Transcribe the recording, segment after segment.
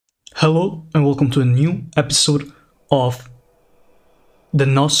Hello and welcome to a new episode of the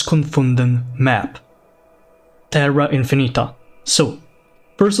Nos Confunden map, Terra Infinita. So,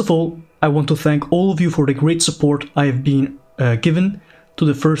 first of all, I want to thank all of you for the great support I have been given to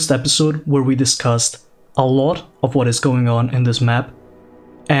the first episode where we discussed a lot of what is going on in this map,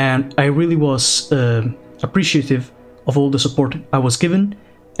 and I really was appreciative of all the support I was given,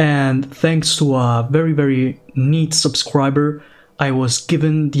 and thanks to a very neat subscriber, I was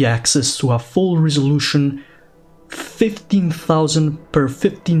given the access to a full resolution 15,000 per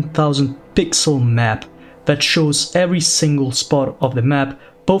 15,000 pixel map that shows every single spot of the map,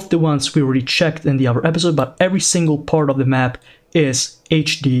 both the ones we already checked in the other episode, but every single part of the map is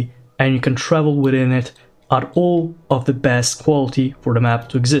HD and you can travel within it at all of the best quality for the map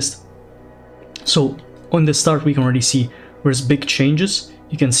to exist. So on the start we can already see there's big changes.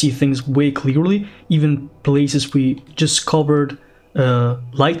 You can see things way clearly, even places we just covered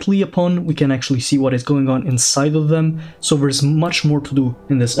lightly upon, we can actually see what is going on inside of them, so there's much more to do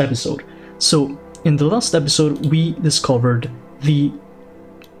in this episode. So in the last episode we discovered the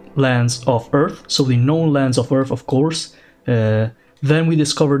lands of Earth, so the known lands of Earth, of course. Then we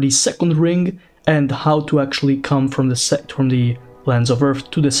discovered the second ring and how to actually come from the lands of Earth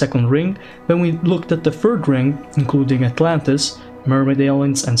to the second ring. Then we looked at the third ring, including Atlantis, Mermaid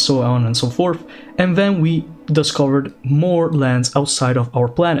Islands, and so on and so forth, and then we discovered more lands outside of our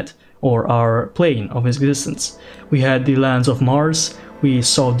planet, or our plane of existence. We had the lands of Mars, we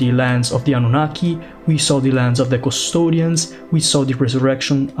saw the lands of the Anunnaki, we saw the lands of the Custodians, we saw the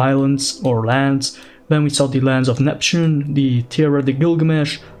Resurrection Islands, or lands, then we saw the lands of Neptune, the Terra de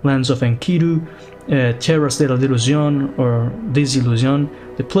Gilgamesh, lands of Enkidu, Terras de la Delusion, or Desillusion,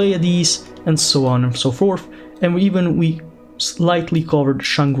 the Pleiades, and so on and so forth, and we slightly covered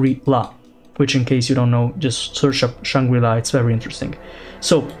Shangri-La, which, in case you don't know, just search up Shangri-La, it's very interesting.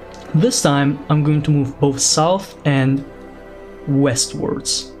 So this time I'm going to move both south and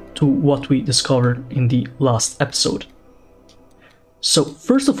westwards to what we discovered in the last episode. So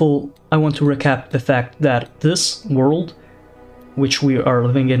first of all, I want to recap the fact that this world, which we are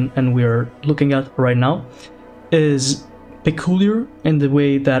living in and we are looking at right now, is peculiar in the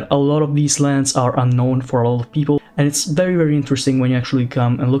way that a lot of these lands are unknown for a lot of people, and it's very interesting when you actually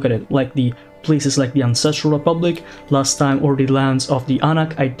come and look at it, like the places like the Ancestral Republic last time, or the lands of the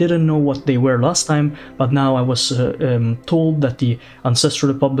Anak. I didn't know what they were last time, but now I was told that the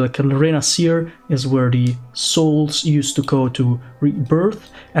Ancestral Republic Renasir is where the souls used to go to rebirth,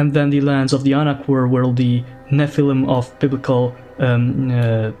 and then the lands of the Anak were where the Nephilim of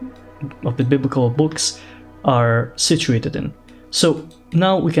the biblical books are situated in. So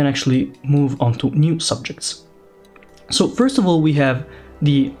now we can actually move on to new subjects. So first of all, we have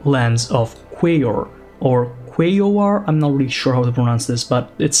the lands of Quayor, or Quayoar. I'm not really sure how to pronounce this,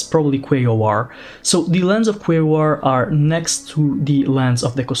 but it's probably Quayoar. So the lands of Quayoar are next to the lands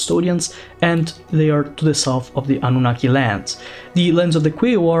of the Custodians, and they are to the south of the Anunnaki lands. The lands of the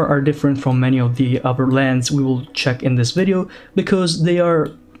Quayoar are different from many of the other lands we will check in this video, because they are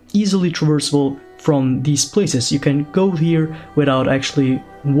easily traversable from these places. You can go here without actually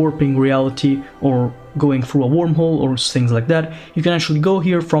warping reality or going through a wormhole or things like that. You can actually go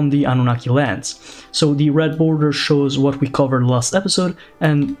here from the Anunnaki lands. So the red border shows what we covered last episode,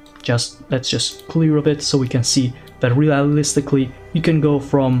 and let's just clear a bit so we can see that realistically you can go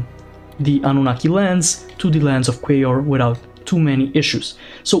from the Anunnaki lands to the lands of Quayor without too many issues.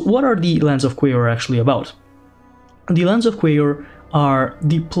 So what are the lands of Quayor actually about? The lands of Quayor are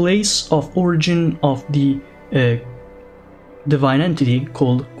the place of origin of the divine entity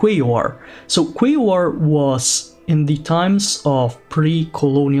called Quayoar. So Quayoar was, in the times of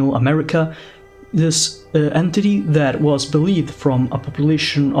pre-colonial America, this entity that was believed from a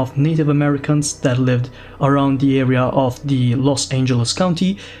population of Native Americans that lived around the area of the Los Angeles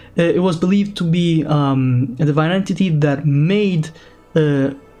County. It was believed to be a divine entity that made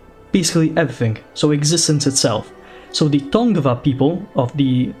basically everything, so existence itself. So the Tongva people of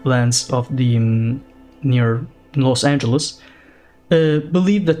the lands of the near Los Angeles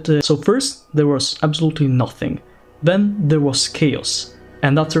believed that so first there was absolutely nothing, then there was chaos,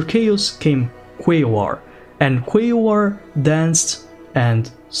 and after chaos came Quayoar, and Quayoar danced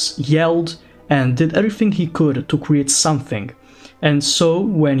and yelled and did everything he could to create something. And so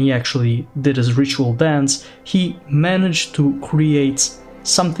when he actually did his ritual dance, he managed to create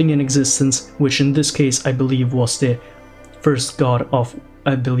something in existence, which in this case I believe was the first god of,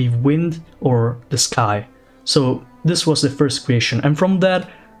 I believe, wind or the sky. So this was the first creation, and from that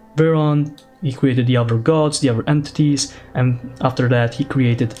thereon he created the other gods, the other entities, and after that he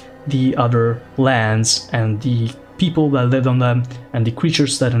created the other lands and the people that lived on them and the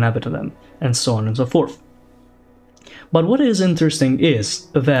creatures that inhabited them, and so on and so forth. But what is interesting is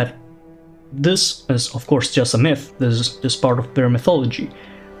that this is of course just a myth, this is just part of their mythology,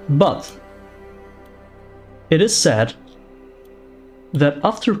 but it is said that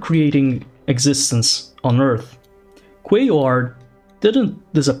after creating existence on Earth, Quaoar didn't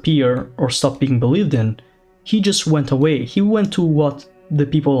disappear or stop being believed in, he just went away. He went to what the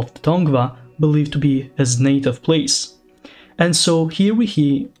people of the Tongva believed to be his native place. And so here we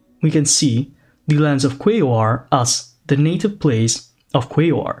can see the lands of Quaoar as the native place of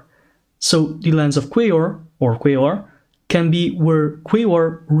Quaoar. So the lands of Quaoar, or Quaoar, can be where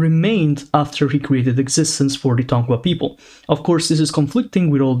Quaoar remained after he created existence for the Tongva people. Of course, this is conflicting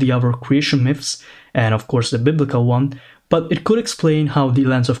with all the other creation myths, and of course the biblical one, but it could explain how the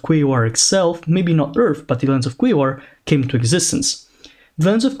lands of Quaoar itself, maybe not Earth, but the lands of Quaoar, came to existence. The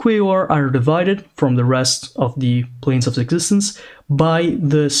lands of Quaoar are divided from the rest of the planes of existence by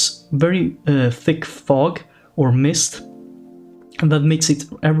this very thick fog or mist that makes it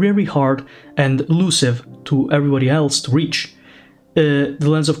very hard and elusive to everybody else to reach. The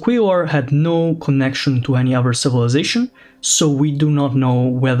lands of Quaoar had no connection to any other civilization, so we do not know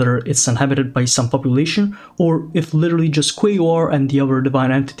whether it's inhabited by some population or if literally just Quaoar and the other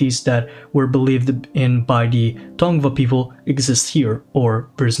divine entities that were believed in by the Tongva people exist here, or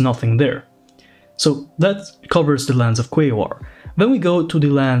there's nothing there. So that covers the lands of Quaoar. Then we go to the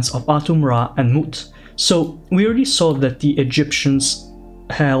lands of Atum, Ra and Mut. So we already saw that the Egyptians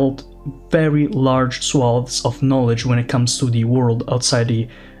held very large swaths of knowledge when it comes to the world outside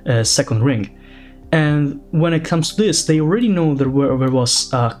the second ring. And when it comes to this, they already know that there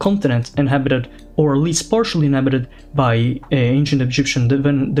was a continent inhabited, or at least partially inhabited, by ancient Egyptian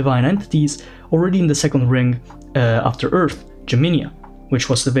divine entities already in the second ring after Earth, Geminia, which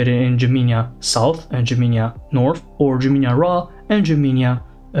was divided in Geminia South and Geminia North, or Geminia Ra and Geminia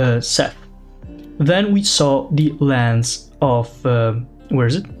Seth. Then we saw the lands of, where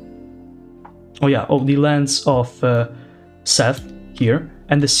is it? Oh yeah, the lands of Seth here,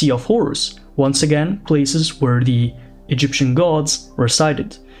 and the Sea of Horus. Once again, places where the Egyptian gods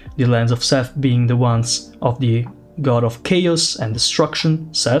resided. The lands of Seth being the ones of the god of chaos and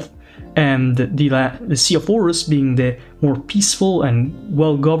destruction, Seth, and the Sea of Horus being the more peaceful and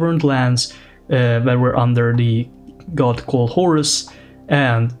well-governed lands that were under the god called Horus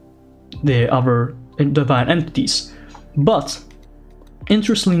and the other divine entities. But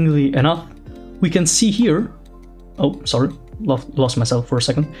interestingly enough, we can see here, lost myself for a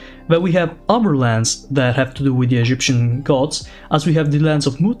second, that we have other lands that have to do with the Egyptian gods, as we have the lands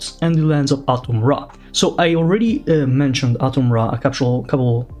of Mut and the lands of Atum Ra. So I already mentioned Atum Ra a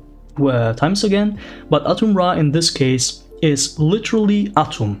couple times again, but Atum Ra in this case is literally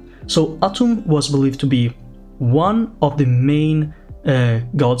Atum. So Atum was believed to be one of the main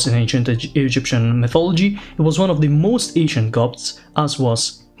gods in ancient Egyptian mythology. It was one of the most ancient gods, as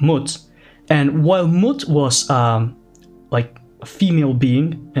was Mut. And while Mut was like a female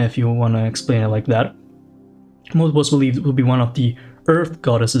being, if you want to explain it like that, Mut was believed to be one of the earth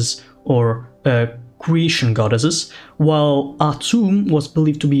goddesses or creation goddesses, while Atum was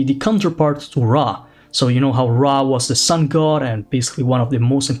believed to be the counterpart to Ra. So you know how Ra was the sun god and basically one of the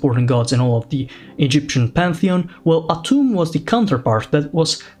most important gods in all of the Egyptian pantheon? Well, Atum was the counterpart that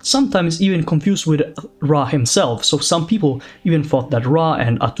was sometimes even confused with Ra himself. So some people even thought that Ra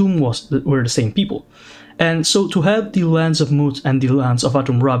and Atum were the same people. And so to have the lands of Mut and the lands of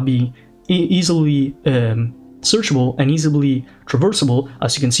Atum Ra be easily searchable and easily traversable,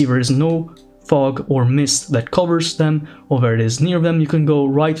 as you can see, there is no fog or mist that covers them or where it is near them. You can go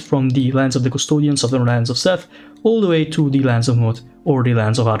right from the lands of the custodians of the lands of Seth all the way to the lands of Mut or the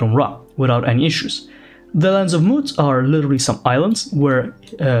lands of Atum Ra without any issues. The lands of Mut are literally some islands where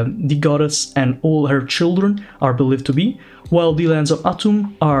the goddess and all her children are believed to be, while the lands of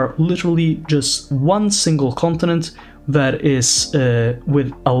Atum are literally just one single continent that is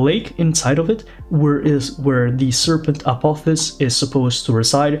with a lake inside of it, where the serpent Apophis is supposed to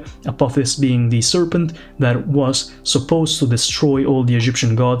reside. Apophis being the serpent that was supposed to destroy all the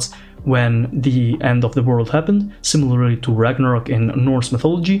Egyptian gods when the end of the world happened, similarly to Ragnarok in Norse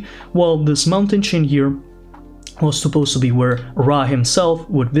mythology, while this mountain chain here was supposed to be where Ra himself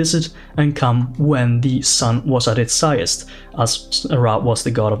would visit and come when the sun was at its highest, as Ra was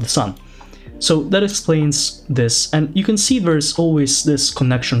the god of the sun. So that explains this, and you can see there's always this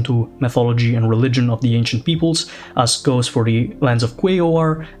connection to mythology and religion of the ancient peoples, as goes for the lands of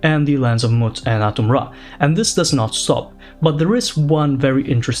Quaoar and the lands of Mut and Atum Ra. And this does not stop, but there is one very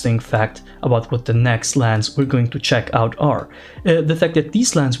interesting fact about what the next lands we're going to check out are. The fact that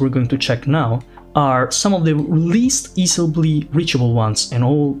these lands we're going to check now are some of the least easily reachable ones in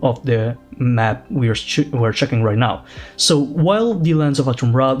all of the map we're checking right now. So while the lands of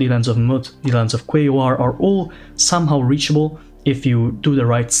Atumra, the lands of Mut, the lands of Queoar are all somehow reachable if you do the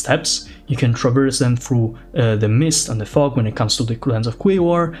right steps, you can traverse them through the mist and the fog when it comes to the lands of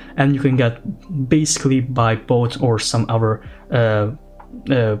Queoar, and you can get basically by boat or some other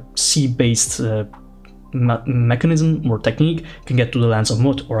sea-based mechanism or technique, you can get to the lands of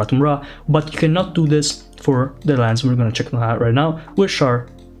Mut or Atumra, but you cannot do this for the lands we're going to check out right now, which are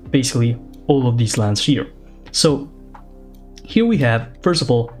basically all of these lands here. So here we have, first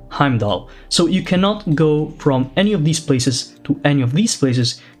of all, Heimdall. So you cannot go from any of these places to any of these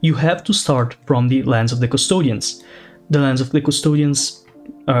places, you have to start from the lands of the Custodians. The lands of the Custodians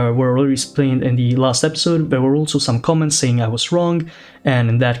were already explained in the last episode. There were also some comments saying I was wrong, and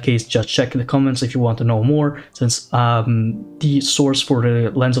in that case just check the comments if you want to know more, since the source for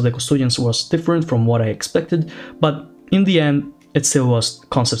the lands of the Custodians was different from what I expected, but in the end it still was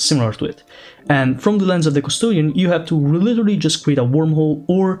concept similar to it. And from the lands of the Custodian you have to literally just create a wormhole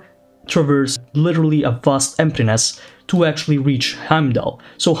or traverse literally a vast emptiness to actually reach Heimdall.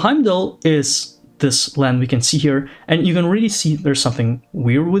 So Heimdall is this land we can see here, and you can really see there's something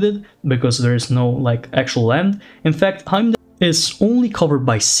weird with it because there is no like actual land. In fact, Heimdall is only covered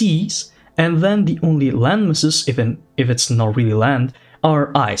by seas, and then the only land masses, even if it's not really land,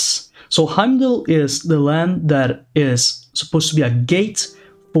 are ice. So Heimdall is the land that is supposed to be a gate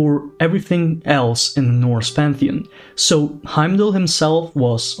for everything else in the Norse pantheon. So Heimdall himself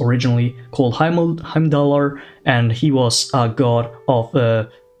was originally called Heimdallar, and he was a god of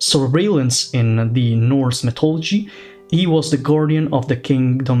surveillance in the Norse mythology. He was the guardian of the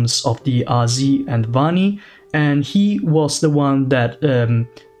kingdoms of the Asi and Vani, and he was the one that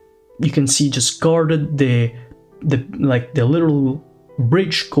you can see just guarded the little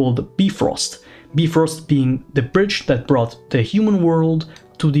bridge called Bifrost. Bifrost being the bridge that brought the human world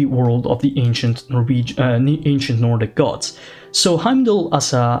to the world of the ancient Nordic gods. So Heimdall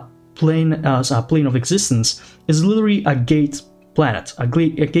as a plane of existence is literally a gate planet, a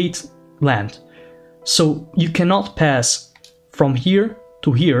gate land. So you cannot pass from here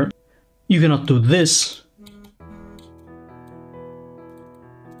to here. You cannot do this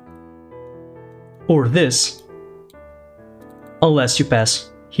or this unless you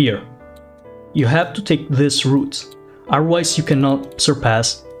pass here. You have to take this route, otherwise you cannot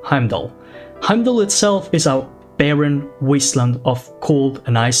surpass Heimdall. Heimdall itself is a barren wasteland of cold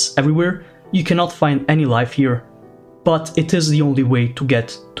and ice everywhere. You cannot find any life here, but it is the only way to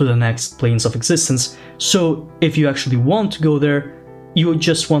get to the next planes of existence. So if you actually want to go there, you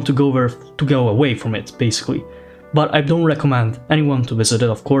just want to go there to go away from it, basically. But I don't recommend anyone to visit it,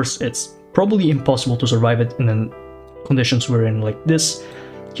 of course. It's probably impossible to survive it in the conditions we're in like this.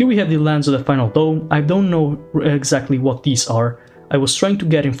 Here we have the lands of the Final Dome. I don't know exactly what these are. I was trying to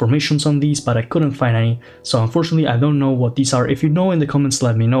get information on these, but I couldn't find any, so unfortunately I don't know what these are. If you know in the comments,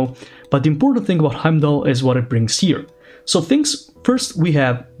 let me know. But the important thing about Heimdall is what it brings here. So first we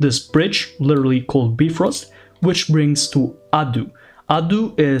have this bridge, literally called Bifrost, which brings to Adu.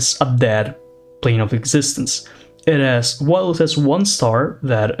 Adu is a dead plane of existence. While it has one star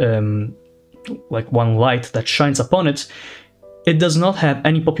that, like one light that shines upon it, it does not have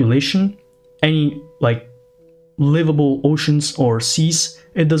any population, any like livable oceans or seas.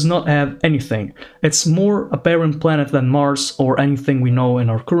 It does not have anything. It's more a barren planet than Mars or anything we know in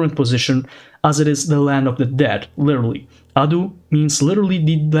our current position, as it is the land of the dead, literally. Adu means literally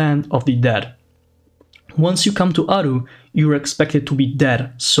the land of the dead. Once you come to Adu, you're expected to be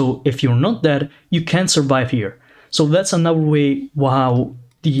dead, so if you're not dead, you can't survive here. So that's another way how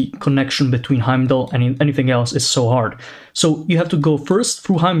the connection between Heimdall and anything else is so hard. So you have to go first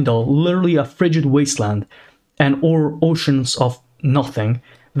through Heimdall, literally a frigid wasteland, or oceans of nothing.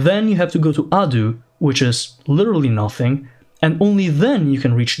 Then you have to go to Adu, which is literally nothing, and only then you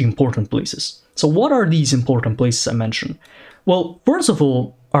can reach the important places. So what are these important places I mentioned? Well, first of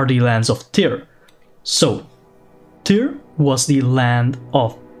all are the lands of Tyr. So Tyr was the land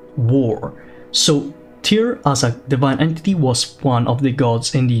of war. So Tyr as a divine entity was one of the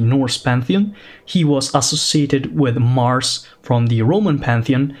gods in the Norse pantheon. He was associated with Mars from the Roman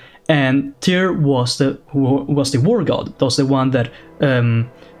pantheon, and Tyr was the war god. That was the one that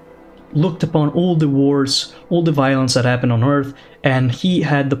looked upon all the wars, all the violence that happened on Earth, and he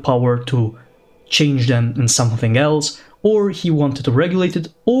had the power to change them in something else, or he wanted to regulate it,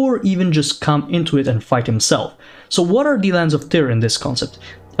 or even just come into it and fight himself. So what are the lands of Tyr in this concept?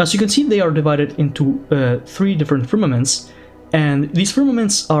 As you can see, they are divided into 3 different firmaments, and these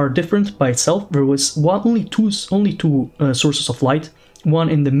firmaments are different by itself. There was only two sources of light, one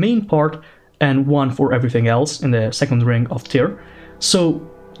in the main part and 1 for everything else in the second ring of Tyr. So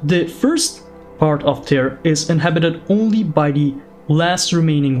the first part of Tyr is inhabited only by the last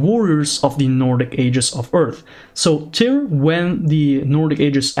remaining warriors of the Nordic ages of Earth. So Tyr, when the Nordic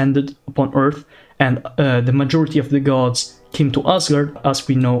ages ended upon Earth and the majority of the gods came to Asgard, as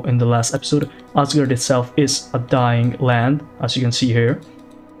we know in the last episode, Asgard itself is a dying land, as you can see here.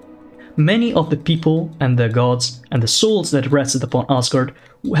 Many of the people and the gods and the souls that rested upon Asgard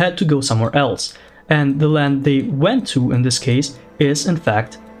had to go somewhere else, and the land they went to in this case is in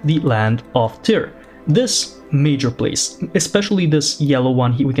fact the land of Tyr. This major place, especially this yellow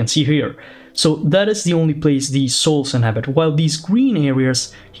one we can see here. So that is the only place the souls inhabit, while these green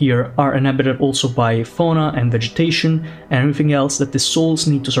areas here are inhabited also by fauna and vegetation and everything else that the souls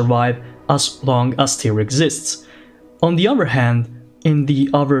need to survive as long as Tyr exists. On the other hand, in the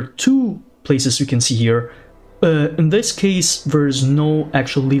other two places we can see here, in this case there's no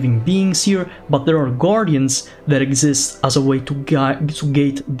actual living beings here, but there are guardians that exist as a way to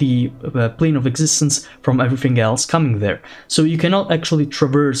gate the plane of existence from everything else coming there. So you cannot actually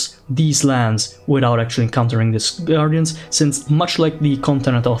traverse these lands without actually encountering these guardians, since much like the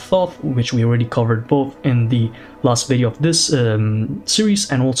continent of Thoth, which we already covered both in the last video of this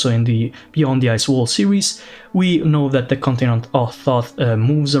series and also in the Beyond the Ice Wall series, we know that the continent of Thoth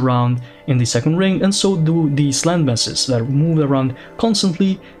moves around in the second ring, and so do these land masses that move around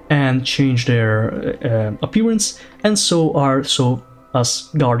constantly and change their appearance, and so are as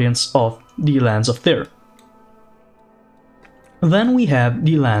guardians of the lands of Tyr. Then we have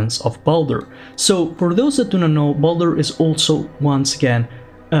the lands of Baldur. So for those that do not know, Baldur is also once again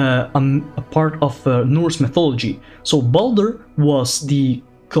a part of Norse mythology. So Baldur was the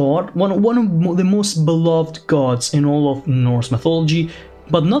god, one of the most beloved gods in all of Norse mythology,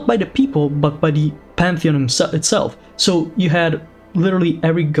 but not by the people, but by the pantheon itself. So you had literally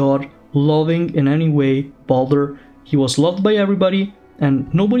every god loving in any way Baldur. He was loved by everybody,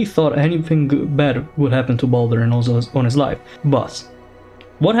 and nobody thought anything bad would happen to Baldur on his life. But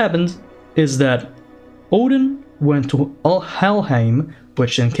what happened is that Odin went to Helheim,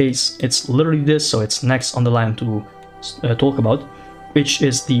 which in case it's literally this, so it's next on the line to talk about, which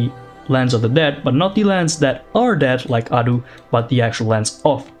is the lands of the dead, but not the lands that are dead like Adu, but the actual lands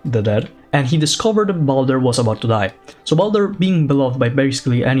of the dead. And he discovered that Baldur was about to die. So Baldur, being beloved by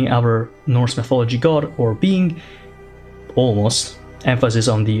basically any other Norse mythology god or being, almost, emphasis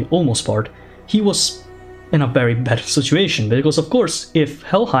on the almost part, he was in a very bad situation, because of course if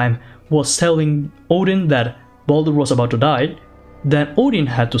Helheim was telling Odin that Baldur was about to die, then Odin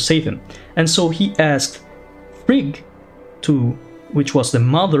had to save him. And so he asked Frigg, which was the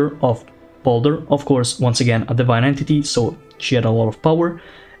mother of Baldur, of course once again a divine entity, so she had a lot of power,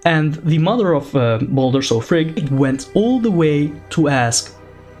 and the mother of Baldur, so Frigg, went all the way to ask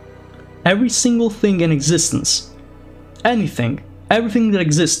every single thing in existence, everything that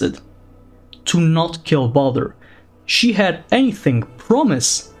existed, to not kill Baldur. She had anything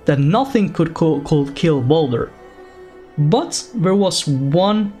promise that nothing could kill Baldur. But there was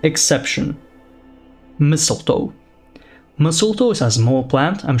one exception: mistletoe. Mistletoe is a small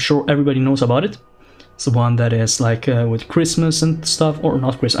plant, I'm sure everybody knows about it. It's the one that is like with Christmas and stuff, or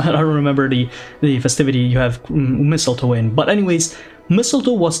not Christmas, I don't remember the festivity you have mistletoe in. But anyways,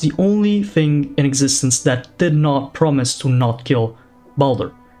 mistletoe was the only thing in existence that did not promise to not kill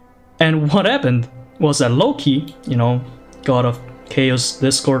Baldur. And what happened was that Loki, god of chaos,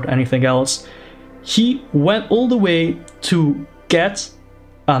 discord, anything else, he went all the way to get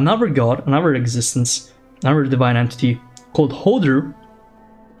another god, another existence, another divine entity called Hodur,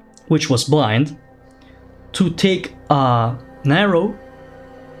 which was blind, to take an arrow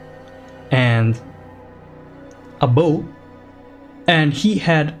and a bow, and he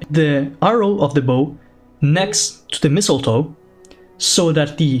had the arrow of the bow next to the mistletoe so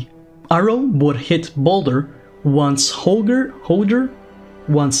that the arrow would hit Baldur once Hodur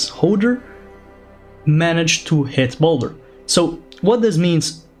managed to hit Baldur. So what this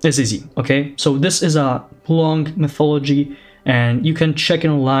means is easy, okay? So this is a long mythology and you can check it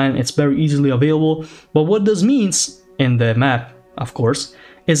online, it's very easily available. But what this means in the map, of course,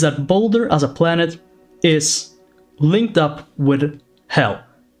 is that Baldur as a planet is linked up with Hell.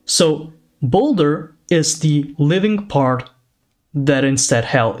 So Baldur is the living part that instead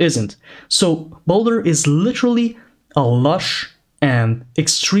Hell isn't. So Baldur is literally a lush and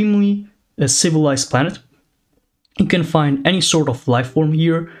extremely civilized planet. You can find any sort of life form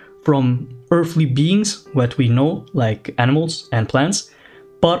here, from earthly beings, what we know, like animals and plants,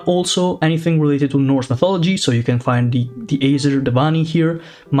 but also anything related to Norse mythology. So you can find the Aesir, the Vani here,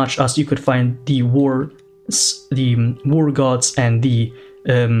 much as you could find the war gods and the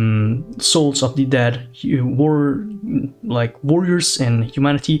souls of the dead were like warriors in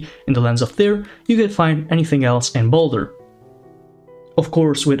humanity in the lands of Tyr, you can find anything else in Baldur. Of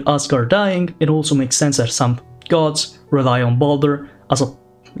course, with Asgard dying, it also makes sense that some gods rely on Baldur as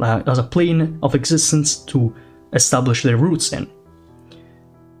a plane of existence to establish their roots in.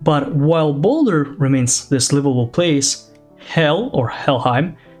 But while Baldur remains this livable place, Hell, or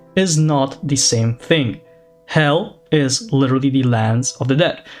Helheim, is not the same thing. Hell is literally the lands of the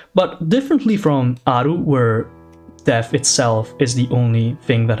dead, but differently from Aru, where death itself is the only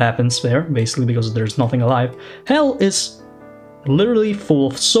thing that happens there, basically because there's nothing alive. Hell is literally full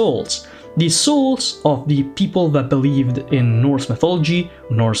of souls. The souls of the people that believed in Norse mythology,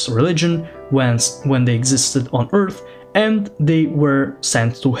 Norse religion, when they existed on Earth, and they were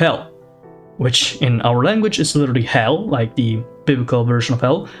sent to Hell, which in our language is literally Hell, like the biblical version of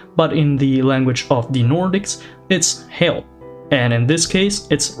Hell, but in the language of the Nordics, it's Hell. And in this case,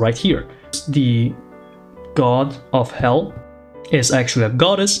 it's right here. The god of Hell is actually a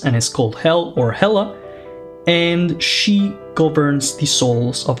goddess and is called Hel or Hela, and she governs the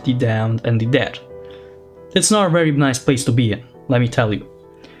souls of the damned and the dead. It's not a very nice place to be in, let me tell you.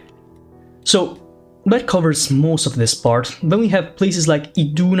 So that covers most of this part. Then we have places like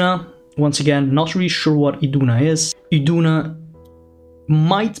Iduna. Once again, not really sure what Iduna is. Iduna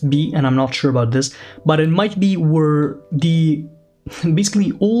might be, and I'm not sure about this, but it might be where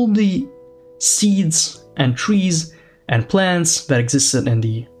basically all the seeds and trees and plants that existed in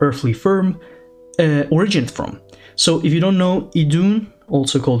the earthly firm originate from. So if you don't know, Idun,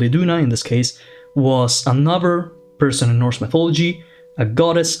 also called Iduna in this case, was another person in Norse mythology, a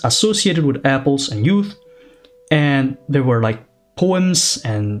goddess associated with apples and youth, and there were like poems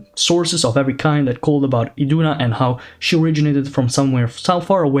and sources of every kind that called about Iduna and how she originated from somewhere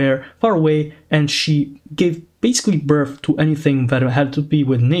far away, and she gave basically birth to anything that had to be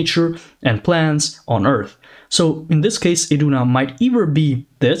with nature and plants on Earth. So in this case, Iduna might either be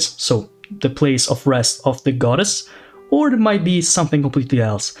this, so the place of rest of the goddess, or it might be something completely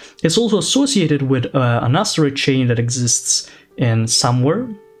else. It's also associated with an asteroid chain that exists in somewhere.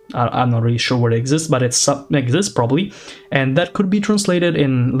 I'm not really sure where it exists, but it exists probably, and that could be translated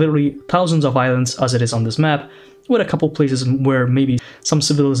in literally thousands of islands as it is on this map, with a couple places where maybe some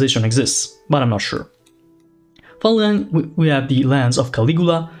civilization exists, but I'm not sure. Finally, we have the lands of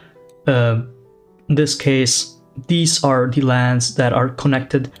Caligula. In this case, these are the lands that are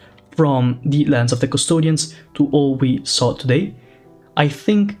connected from the lands of the custodians to all we saw today. I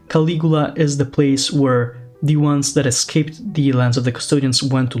think Caligula is the place where the ones that escaped the lands of the custodians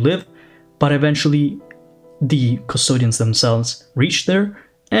went to live, but eventually the custodians themselves reached there,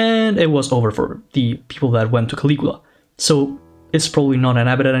 and it was over for the people that went to Caligula. So it's probably not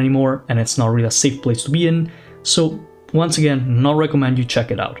inhabited anymore, and it's not really a safe place to be in. So once again, not recommend you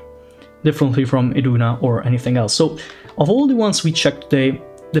check it out, differently from Iduna or anything else. So of all the ones we checked today,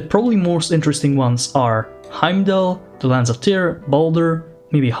 the probably most interesting ones are Heimdall, the lands of Tyr, Baldur,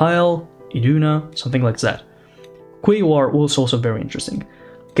 maybe Hel, Iduna, something like that. Quaoar was also very interesting.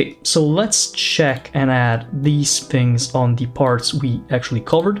 Okay, so let's check and add these things on the parts we actually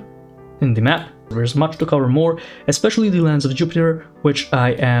covered in the map. There's much to cover more, especially the lands of Jupiter, which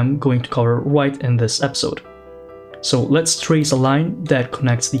I am going to cover right in this episode. So let's trace a line that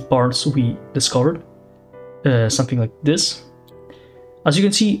connects the parts we discovered, something like this. As you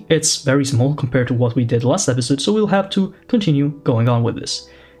can see, it's very small compared to what we did last episode, so we'll have to continue going on with this.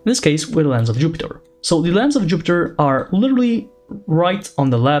 In this case, with the lands of Jupiter. So the lands of Jupiter are literally right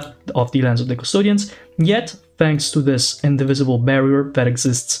on the left of the lands of the custodians, yet thanks to this indivisible barrier that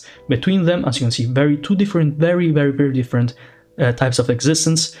exists between them, as you can see, two different, very different types of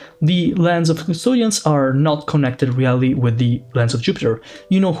existence, the lands of custodians are not connected really with the lands of Jupiter.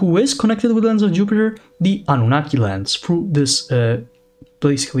 You know who is connected with the lands of Jupiter? The Anunnaki lands, through this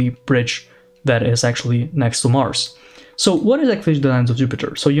basically bridge that is actually next to Mars. So what is actually the lands of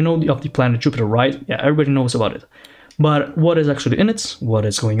Jupiter? So you know of the planet Jupiter, right? Yeah, everybody knows about it. But what is actually in it? What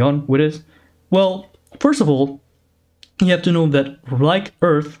is going on with it? Well, first of all, you have to know that like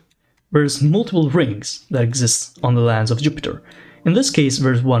Earth, there's multiple rings that exist on the lands of Jupiter. In this case,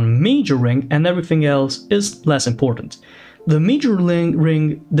 there's one major ring and everything else is less important. The major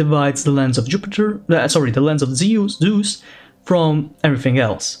ring divides the lands of Jupiter, the lands of Zeus from everything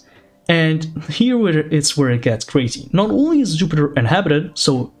else. And here it's where it gets crazy. Not only is Jupiter inhabited,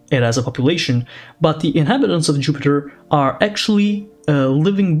 so it has a population, but the inhabitants of Jupiter are actually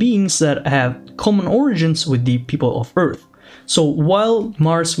living beings that have common origins with the people of Earth. So while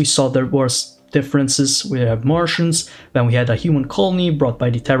Mars, we saw there was differences. We have Martians, then we had a human colony brought by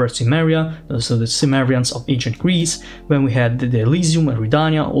the Terra Cimmeria, so the Cimmerians of ancient Greece. Then we had the Elysium and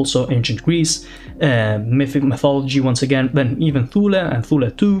Ridania, also ancient Greece, mythology once again, then even Thule and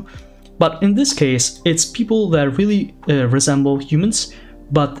Thule 2. But in this case, it's people that really resemble humans,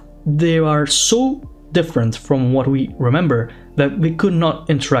 but they are so different from what we remember that they could not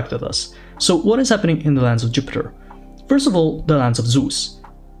interact with us. So what is happening in the lands of Jupiter? First of all, the lands of Zeus.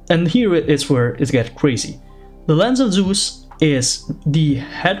 And here is where it gets crazy. The lands of Zeus is the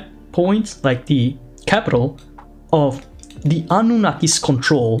head point, like the capital of the Anunnaki's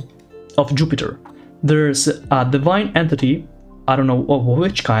control of Jupiter. There's a divine entity, I don't know of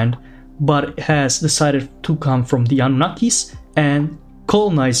which kind, but it has decided to come from the Anunnakis and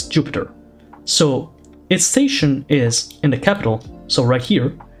colonize Jupiter. So its station is in the capital, so right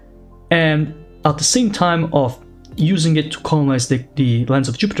here, and at the same time of using it to colonize the lands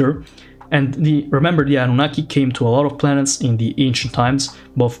of Jupiter. And remember, the Anunnaki came to a lot of planets in the ancient times,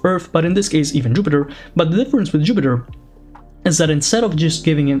 both Earth, but in this case even Jupiter. But the difference with Jupiter is that instead of just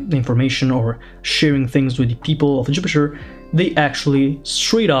giving it information or sharing things with the people of Jupiter, they actually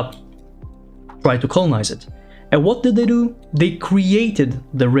straight up try to colonize it. And what did they do? They created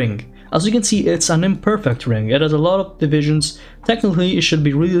the ring. As you can see, it's an imperfect ring. It has a lot of divisions. Technically, it should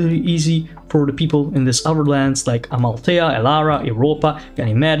be really easy for the people in these other lands like Amalthea, Elara, Europa,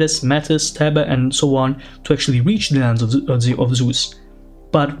 Ganymedes, Metis, Thebe, and so on to actually reach the lands of Zeus.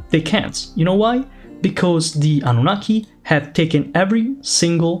 But they can't. You know why? Because the Anunnaki have taken every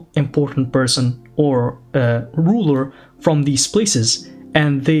single important person or ruler from these places,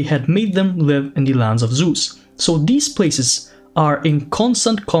 and they had made them live in the lands of Zeus. So these places are in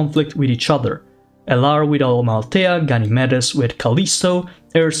constant conflict with each other. Elara with Amalthea, Ganymedes with Callisto,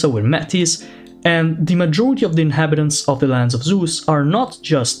 Ursa with Metis, and the majority of the inhabitants of the lands of Zeus are not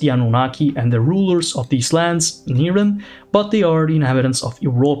just the Anunnaki and the rulers of these lands near them, but they are the inhabitants of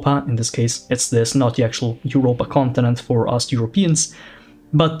Europa. In this case, it's this, not the actual Europa continent for us Europeans,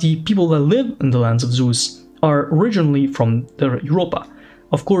 but the people that live in the lands of Zeus are originally from Europa.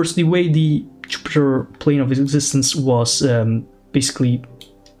 Of course, the way the Jupiter plane of existence was basically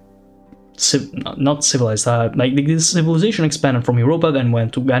not civilized, like the civilization expanded from Europa, then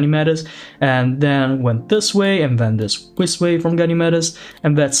went to Ganymedes, and then went this way, and then this way from Ganymedes,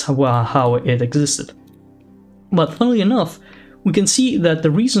 and that's how it existed. But funnily enough, we can see that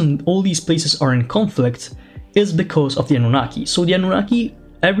the reason all these places are in conflict is because of the Anunnaki. So the Anunnaki,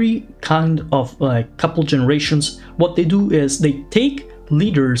 every kind of couple generations, what they do is they take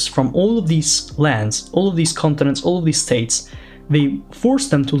leaders from all of these lands, all of these continents, all of these states. They force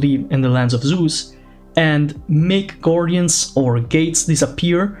them to live in the lands of Zeus and make guardians or gates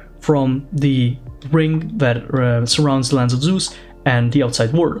disappear from the ring that surrounds the lands of Zeus and the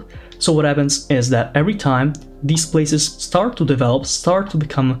outside world. So what happens is that every time these places start to develop, start to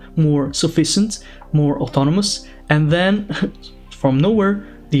become more sufficient, more autonomous, and then from nowhere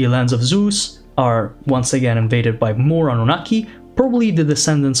the lands of Zeus are once again invaded by more Anunnaki, probably the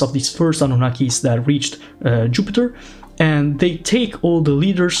descendants of these first Anunnakis that reached Jupiter, and they take all the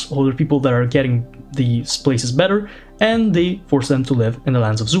leaders, all the people that are getting these places better, and they force them to live in the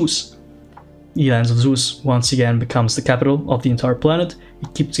lands of Zeus. The lands of Zeus once again becomes the capital of the entire planet.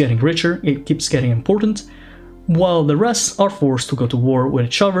 It keeps getting richer, it keeps getting important, while the rest are forced to go to war with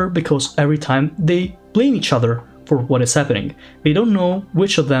each other because every time they blame each other for what is happening. They don't know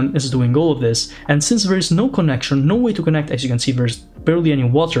which of them is doing all of this, and since there is no connection, no way to connect, as you can see there's barely any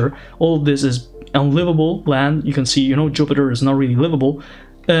water, all of this is unlivable land. You can see, Jupiter is not really livable,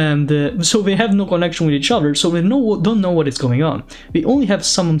 and so they have no connection with each other, so they don't know what is going on. They only have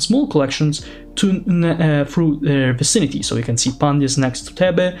some small collections through their vicinity, so you can see Pandia is next to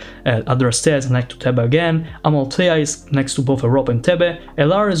Thebe, Adrastea is next to Thebe again, Amalthea is next to both Europa and Thebe,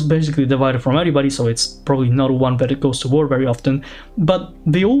 Elara is basically divided from everybody, so it's probably not one that goes to war very often, but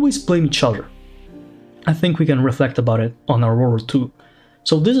they always blame each other. I think we can reflect about it on our world too.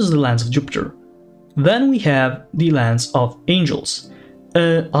 So this is the lands of Jupiter. Then we have the lands of angels.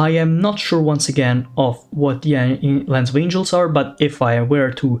 I am not sure once again of what the lands of angels are, but if I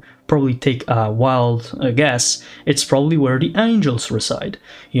were to probably take a wild guess, it's probably where the angels reside.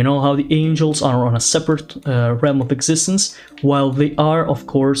 You know how the angels are on a separate realm of existence, while they are of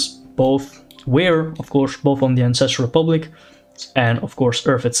course both on the Ancestral Republic and of course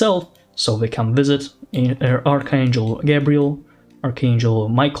Earth itself, so they can visit Archangel Gabriel, Archangel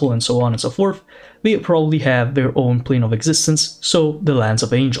Michael, and so on and so forth. They probably have their own plane of existence, so the lands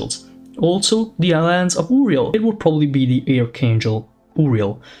of angels. Also, the lands of Uriel. It would probably be the Archangel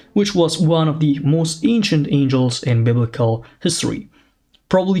Uriel, which was one of the most ancient angels in biblical history.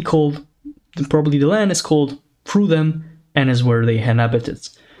 Probably called probably the land is called through them and is where they inhabited.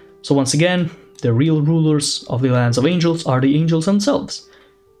 So once again, the real rulers of the lands of angels are the angels themselves.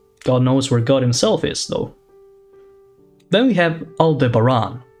 God knows where God himself is, though. Then we have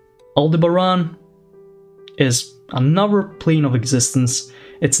Aldebaran. Aldebaran is another plane of existence.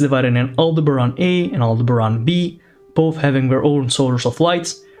 It's divided in Aldebaran A and Aldebaran B, both having their own source of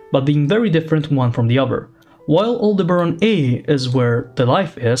light, but being very different one from the other. While Aldebaran A is where the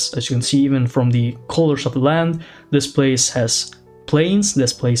life is, as you can see even from the colors of the land, this place has plains,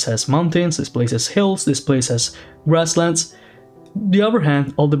 this place has mountains, this place has hills, this place has grasslands. The other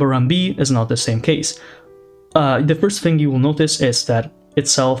hand, Aldebaran B is not the same case. The first thing you will notice is that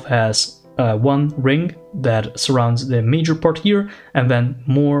itself has one ring that surrounds the major part here, and then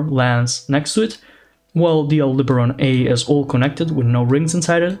more lands next to it, while the Aldebaran A is all connected with no rings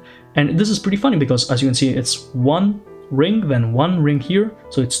inside it. And this is pretty funny because, as you can see, it's one ring, then one ring here,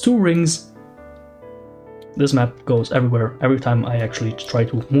 so it's two rings. This map goes everywhere every time I actually try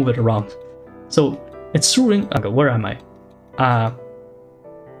to move it around. So it's two rings. Okay, where am I?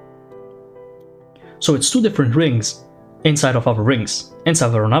 So it's two different rings inside of other rings, inside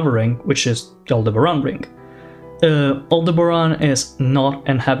of another ring, which is the Aldebaran ring. Aldebaran is not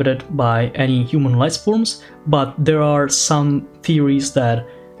inhabited by any human life forms, but there are some theories that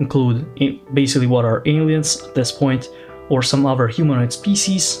include basically what are aliens at this point, or some other humanoid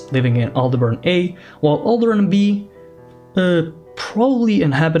species living in Aldebaran A, while Aldebaran B probably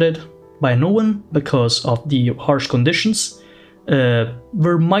inhabited by no one because of the harsh conditions.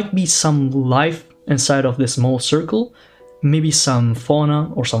 There might be some life inside of this small circle, maybe some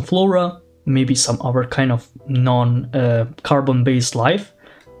fauna or some flora, maybe some other kind of non-carbon based life.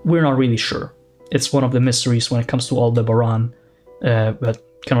 We're not really sure. It's one of the mysteries when it comes to Aldebaran, but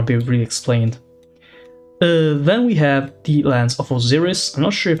cannot be really explained. Then we have the lands of Osiris. I'm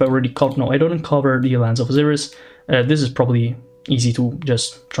not sure if I already covered. No, I don't cover the lands of Osiris. This is probably easy to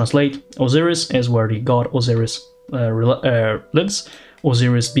just translate. Osiris is where the god Osiris lives.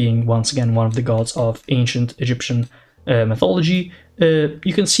 Osiris being once again one of the gods of ancient Egyptian mythology.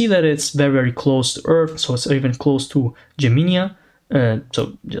 You can see that it's very, very close to Earth, so it's even close to Geminia.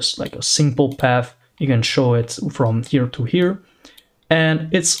 So just like a simple path, you can show it from here to here. And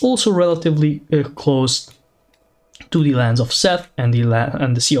it's also relatively close to the lands of Seth and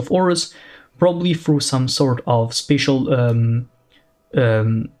the Sea of Horus, probably through some sort of spatial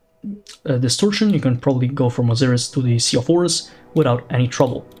distortion. You can probably go from Osiris to the Sea of Horus without any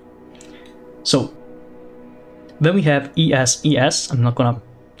trouble. So then we have ESES. I'm not gonna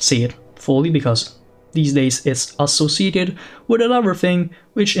say it fully because these days it's associated with another thing,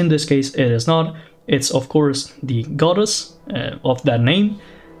 which in this case it is not. It's of course the goddess of that name,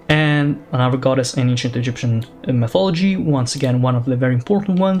 and another goddess in ancient Egyptian mythology, once again one of the very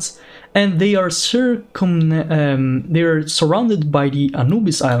important ones, and they are surrounded by the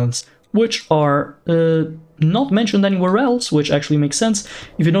Anubis Islands, which are not mentioned anywhere else, which actually makes sense.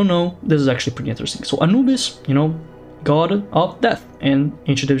 If you don't know, this is actually pretty interesting. So Anubis, you know, god of death in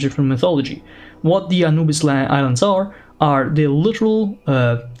ancient Egyptian mythology. What the Anubis Islands are the literal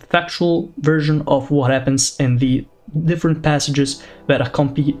factual version of what happens in the different passages that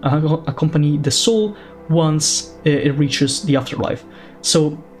accompany the soul once it reaches the afterlife.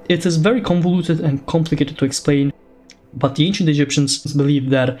 So it is very convoluted and complicated to explain, but the ancient Egyptians believed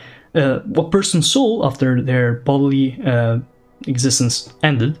that a person's soul, after their bodily existence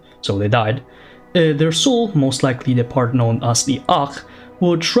ended, so they died, their soul, most likely the part known as the Akh,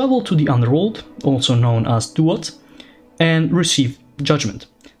 would travel to the underworld, also known as Duat, and receive judgment.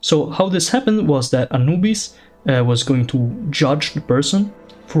 So how this happened was that Anubis was going to judge the person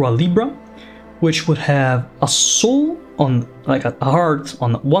through a Libra, which would have a soul on, like a heart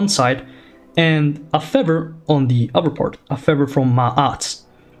on one side, and a feather on the other part, a feather from Ma'at,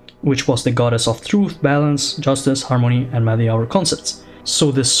 which was the goddess of truth, balance, justice, harmony, and many other concepts.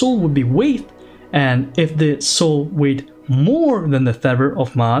 So the soul would be weighed, and if the soul weighed more than the feather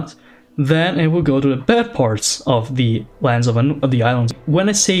of Ma'at, then it will go to the bad parts of the lands of the islands. When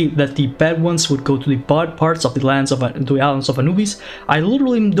I say that the bad ones would go to the bad parts of the lands of the islands of Anubis, I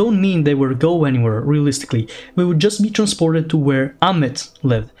literally don't mean they would go anywhere realistically. They would just be transported to where Ammit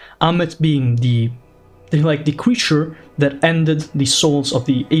lived. Ammit being the creature that ended the souls of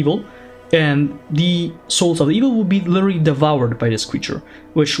the evil, and the souls of the evil would be literally devoured by this creature,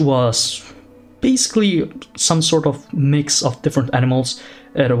 which was basically some sort of mix of different animals.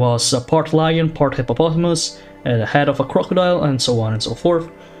 It was a part lion, part hippopotamus, the head of a crocodile, and so on and so forth.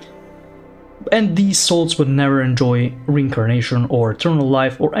 And these souls would never enjoy reincarnation or eternal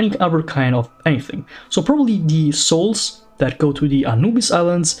life or any other kind of anything. So probably the souls that go to the Anubis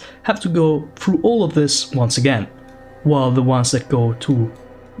Islands have to go through all of this once again, while the ones that go to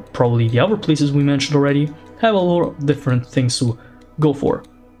probably the other places we mentioned already have a lot of different things to go for.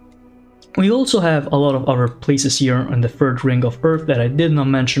 We also have a lot of other places here in the third ring of Earth that I did not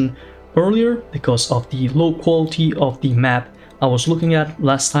mention earlier because of the low quality of the map I was looking at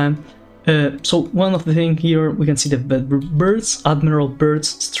last time. So one of the things here, we can see the birds, Admiral Bird's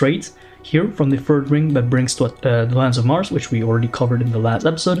Strait here from the third ring that brings to the lands of Mars, which we already covered in the last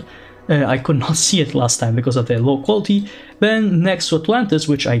episode. I could not see it last time because of the low quality. Then next to Atlantis,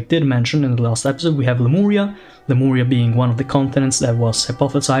 which I did mention in the last episode, we have Lemuria. Lemuria being one of the continents that was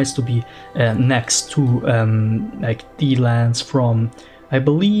hypothesized to be next to like the lands from, I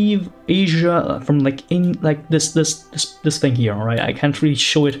believe, Asia, from like in like this thing here. All right, I can't really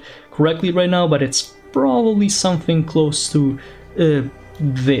show it correctly right now, but it's probably something close to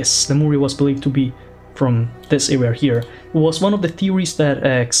this. Lemuria was believed to be from this area here. It was one of the theories that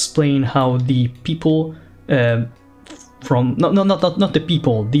explain how the people from not the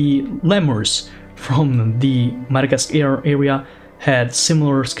people, the lemurs from the Madagascar area had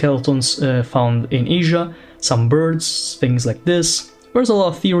similar skeletons found in Asia, some birds, things like this. There's a lot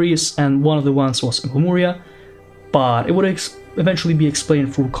of theories, and one of the ones was Lemuria, but it would eventually be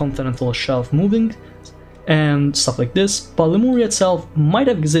explained through continental shelf moving and stuff like this. But Lemuria itself might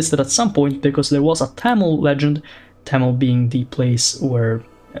have existed at some point because there was a Tamil legend, Tamil being the place where,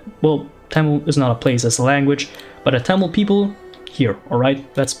 well, Tamil is not a place, it's a language, but the Tamil people here,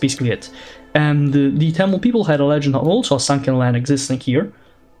 alright, that's basically it. And the Tamil people had a legend of also a sunken land existing here.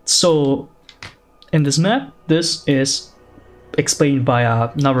 So in this map, this is explained by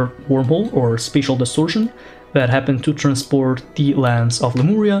another wormhole or spatial distortion that happened to transport the lands of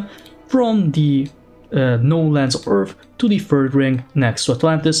Lemuria from the known lands of Earth to the third ring next to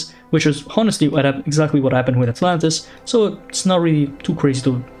Atlantis, which is honestly exactly what happened with Atlantis, so it's not really too crazy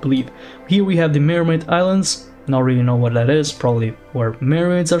to believe. Here we have the Mermaid Islands, not really know what that is, probably where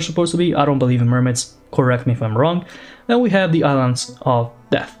mermaids are supposed to be. I don't believe in mermaids, correct me if I'm wrong. Then we have the Islands of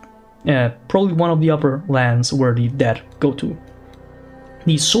Death, probably one of the upper lands where the dead go to.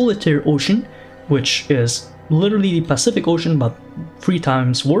 The Solitaire Ocean, which is literally the Pacific Ocean but 3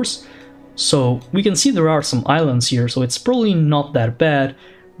 times worse. So we can see there are some islands here, so it's probably not that bad,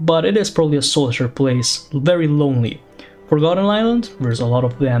 but it is probably a solitary place, very lonely. Forgotten Island, there's a lot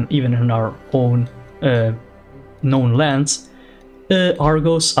of them even in our own known lands.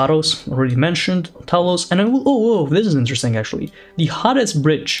 Argos, Aros, already mentioned, Talos, and oh, this is interesting actually. The Hades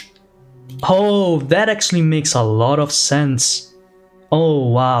Bridge. Oh, that actually makes a lot of sense. Oh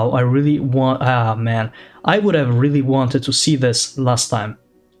wow, I really want, man, I would have really wanted to see this last time.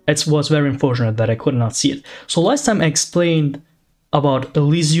 It was very unfortunate that I could not see it. So last time I explained about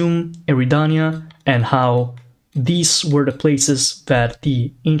Elysium, Eridania, and how these were the places that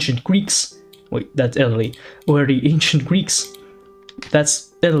the ancient Greeks, wait, that's Italy, where the ancient Greeks,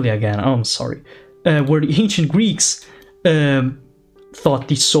 that's Italy again, oh, I'm sorry, where the ancient Greeks thought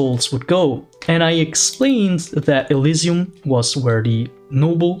the souls would go. And I explained that Elysium was where the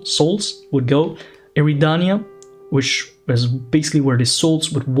noble souls would go, Eridania, which is basically where the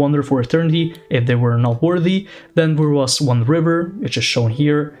souls would wander for eternity if they were not worthy. Then there was one river, which is shown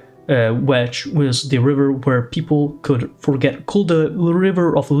here, which was the river where people could forget, called the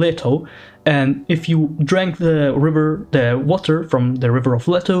River of Leto. And if you drank the water from the River of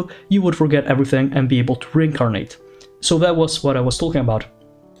Leto, you would forget everything and be able to reincarnate. So that was what I was talking about.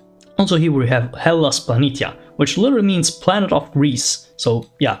 Also here we have Hellas Planitia, which literally means planet of Greece.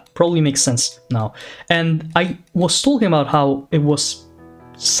 So yeah, probably makes sense now. And I was talking about how it was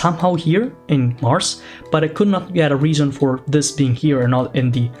somehow here in Mars, but I could not get a reason for this being here and not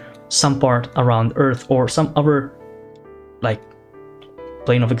in the some part around Earth or some other like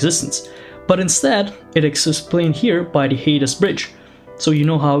plane of existence. But instead, it is explained here by the Hades Bridge. So you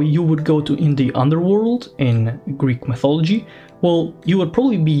know how you would go to in the underworld in Greek mythology? Well, you would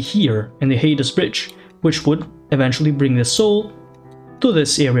probably be here in the Hades Bridge, which would eventually bring the soul to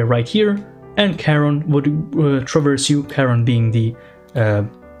this area right here, and Charon would traverse you, Charon being the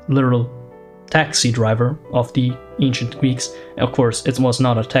literal taxi driver of the ancient Greeks. Of course, it was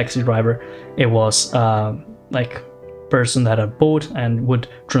not a taxi driver, it was like person that had a boat and would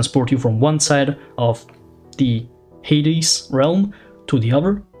transport you from one side of the Hades realm to the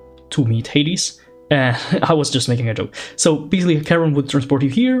other to meet Hades. I was just making a joke. So basically Charon would transport you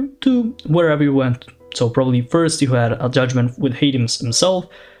here to wherever you went. So probably first you had a judgment with Hades himself,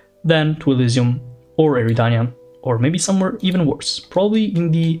 then to Elysium or Eridania, or maybe somewhere even worse, probably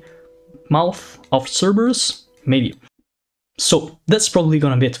in the mouth of Cerberus, maybe. So that's probably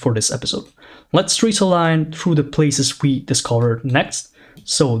gonna be it for this episode. let's trace a line through the places we discovered next.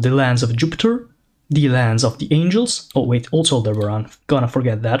 So the lands of Jupiter, the lands of the angels. Oh wait, also Aldebaran. Gonna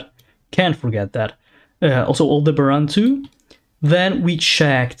forget that. Can't forget that. Also Aldebaran too. Then we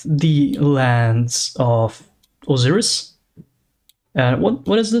checked the lands of Osiris.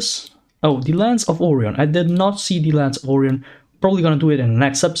 What is this? Oh, the lands of Orion. I did not see the lands of Orion. Probably gonna do it in the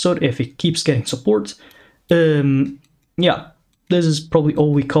next episode if it keeps getting support. Yeah, this is probably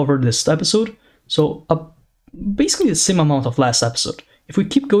all we covered this episode. So basically the same amount of last episode. If we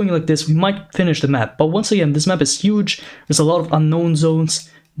keep going like this, we might finish the map. But once again, this map is huge. There's a lot of unknown zones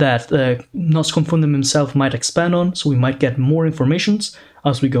that Nos Confunden himself might expand on, so we might get more informations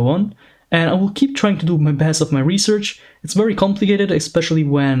as we go on. And I will keep trying to do my best of my research. It's very complicated, especially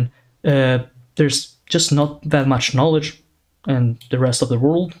when there's just not that much knowledge and the rest of the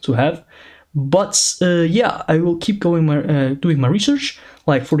world to have. But yeah, I will keep going doing my research.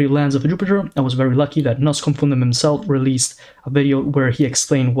 Like for the lands of Jupiter, I was very lucky that Nos Confunden himself released a video where he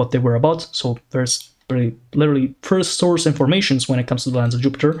explained what they were about. So there's literally first source informations when it comes to the lands of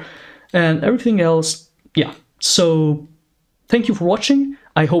Jupiter. And everything else, yeah. So thank you for watching.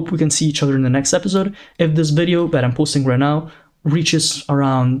 I hope we can see each other in the next episode. If this video that I'm posting right now reaches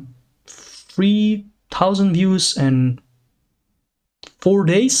around 3,000 views in 4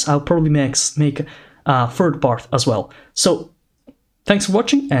 days, I'll probably make a third part as well. So thanks for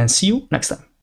watching and see you next time.